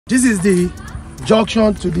This is the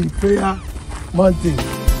junction to the prayer mountain.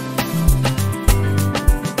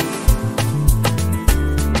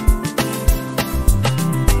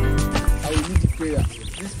 I will lead the prayer.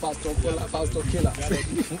 This Pastor Killer.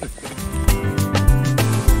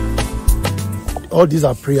 All these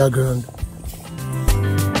are prayer ground.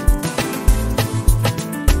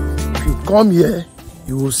 If you come here,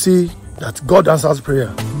 you will see that God answers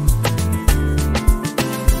prayer.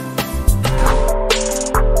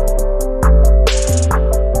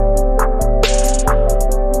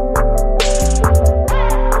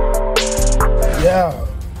 Yeah,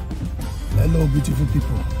 hello beautiful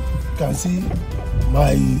people. You can see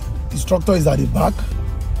my instructor is at the back.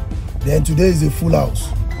 Then today is a full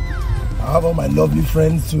house. I have all my lovely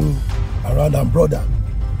friends too around and brother.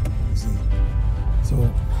 See.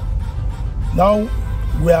 So now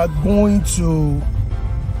we are going to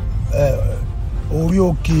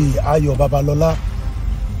Ayo Babalola,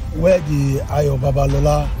 where the Ayo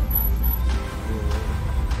Babalola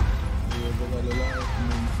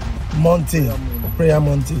mountain, prayer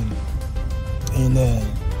mountain in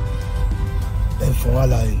Ekiti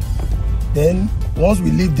Alaaye. Then once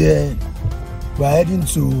we leave there, we are heading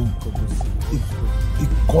to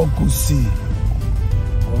Ekiti,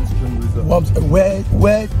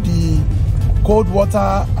 where the cold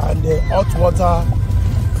water and the hot water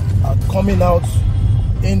are coming out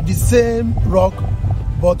in the same rock,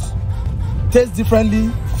 but taste differently,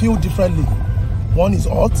 feel differently. One is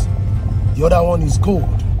hot, the other one is cold.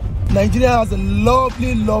 Nigeria has a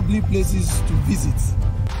lovely places to visit.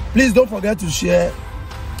 Please don't forget to share,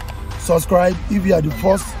 subscribe. If you are the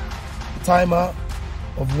first timer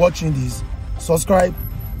of watching this, subscribe,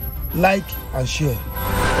 like and share.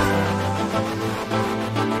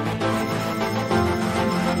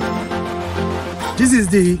 This is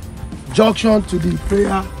the junction to the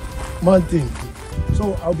prayer mountain.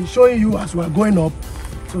 So I'll be showing you as we are going up.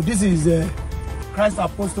 So this is Christ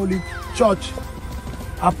Apostolic Church,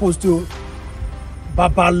 Apostle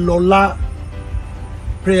Babalola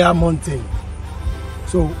prayer mountain.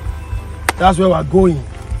 So that's where we're going.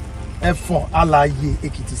 Efon Alaaye,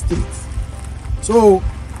 Ekiti State. So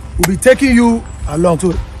we'll be taking you along.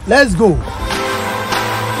 So let's go.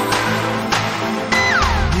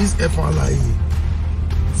 This Efon Alaaye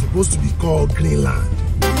is supposed to be called Greenland.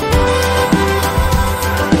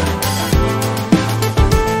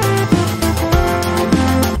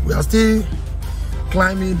 We are still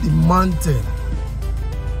climbing the mountain.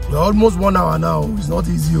 We're almost 1 hour now. It's not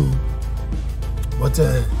easy, but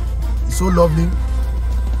it's so lovely.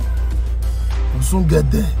 We'll soon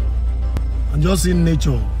get there. And just see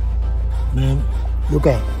nature, man. Look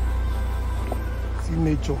at, see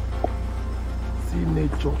nature, see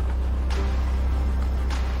nature.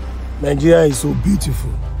 Nigeria is so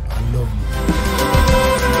beautiful and lovely.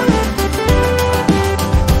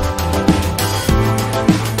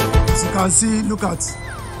 As you can see, look at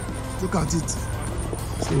it.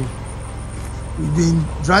 So we've been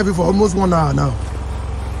driving for almost 1 hour now.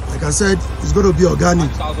 Like I said, it's going to be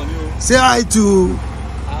organic. Say hi to. If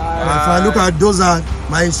I look at those,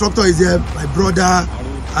 my instructor is here, my brother,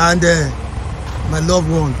 and my loved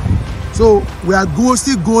one. So we are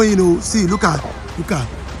still going. See, look at.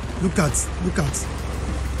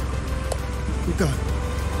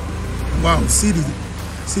 Wow, see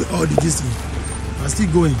all the distance. I'm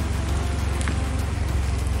still going.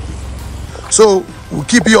 So we'll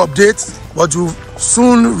keep you updated, but we'll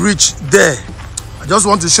soon reach there. I just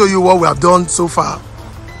want to show you what we have done so far,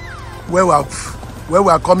 where we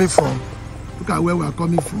are coming from. Look at where we are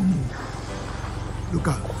coming from. Look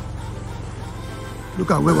at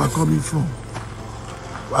where we are coming from.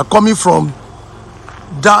 We are coming from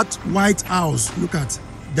that White House. Look at,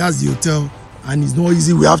 that's the hotel, and it's not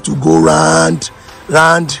easy. We have to go round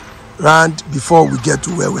before we get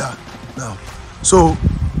to where we are now. So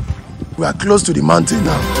we are close to the mountain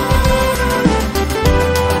now.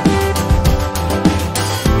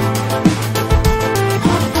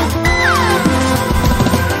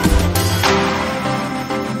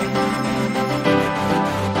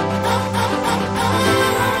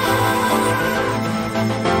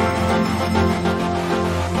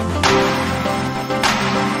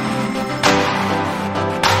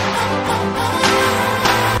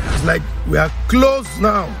 Like we are close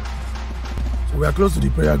now. So we are close to the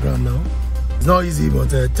prayer ground now. It's not easy, but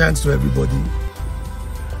thanks to everybody.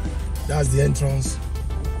 That's the entrance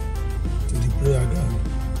to the prayer ground.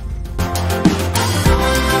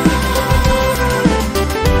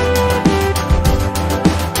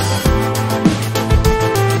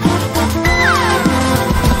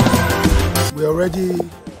 We're already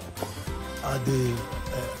at the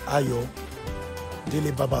Ayo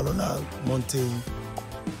Ayo Babalola Mountain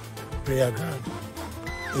Prayer Ground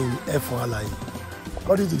in Efon Alaaye.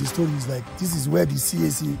 According to the story, it's like this is where the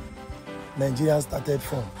CAC Nigeria started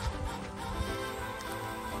from.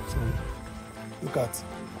 So look at,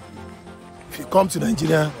 if you come to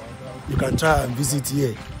Nigeria, you can try and visit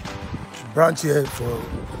here, branch here for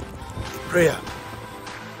prayer.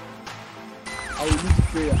 I will lead the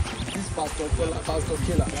prayer. This Pastor Killer,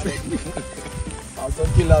 Pastor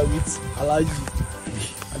Killer with Alaji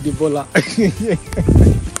Adebola.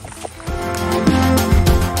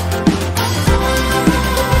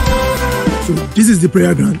 So this is the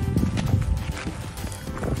prayer ground.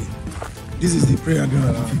 This is the prayer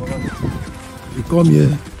ground. You come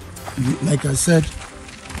here, like I said,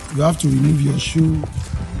 you have to remove your shoe.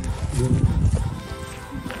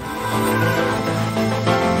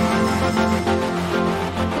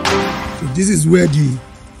 So this is where the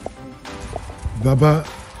Baba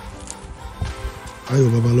Ayo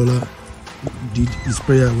Babalola did his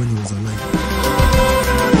prayer when he was alive.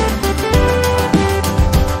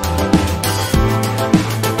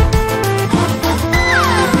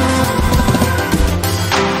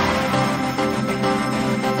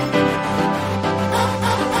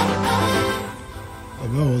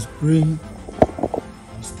 Baba was praying,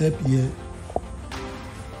 he stepped here,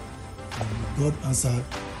 and God answered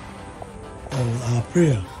all our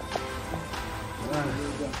prayer.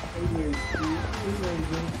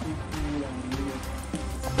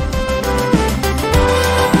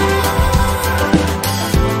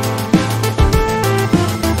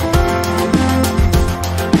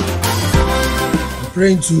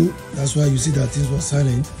 Praying too, that's why you see that things were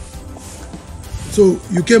silent. So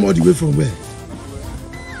you came all the way from where?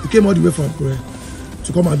 You came all the way from prayer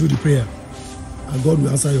to come and do the prayer, and God will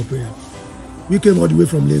answer your prayer. We came all the way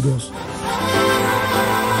from Lagos.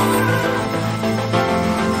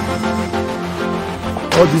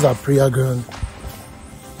 All these are prayer ground.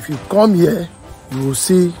 If you come here, you will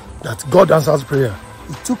see that God answers prayer.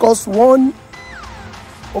 It took us over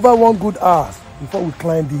 1 good hour before we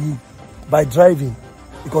climbed the hill by driving,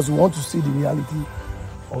 because we want to see the reality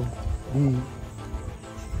of the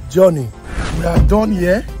journey. We are done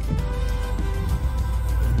here.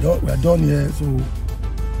 We are done here, so we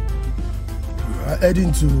are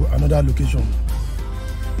heading to another location.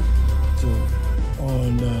 So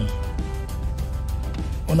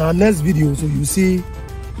on our next video, so you see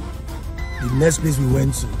the next place we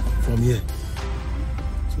went to from here.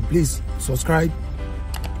 So please subscribe,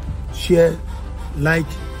 share, like,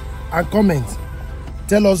 and comment.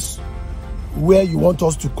 Tell us where you want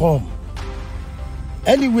us to come.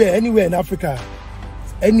 Anywhere in Africa.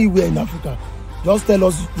 Anywhere in Africa. Just tell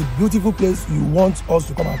us the beautiful place you want us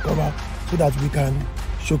to come and cover, so that we can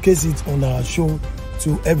showcase it on our show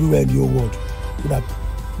to everywhere in the whole world. So that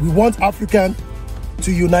we want African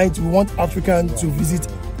to unite. We want African to visit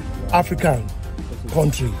African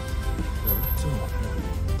country. So,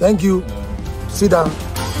 thank you. Sit down.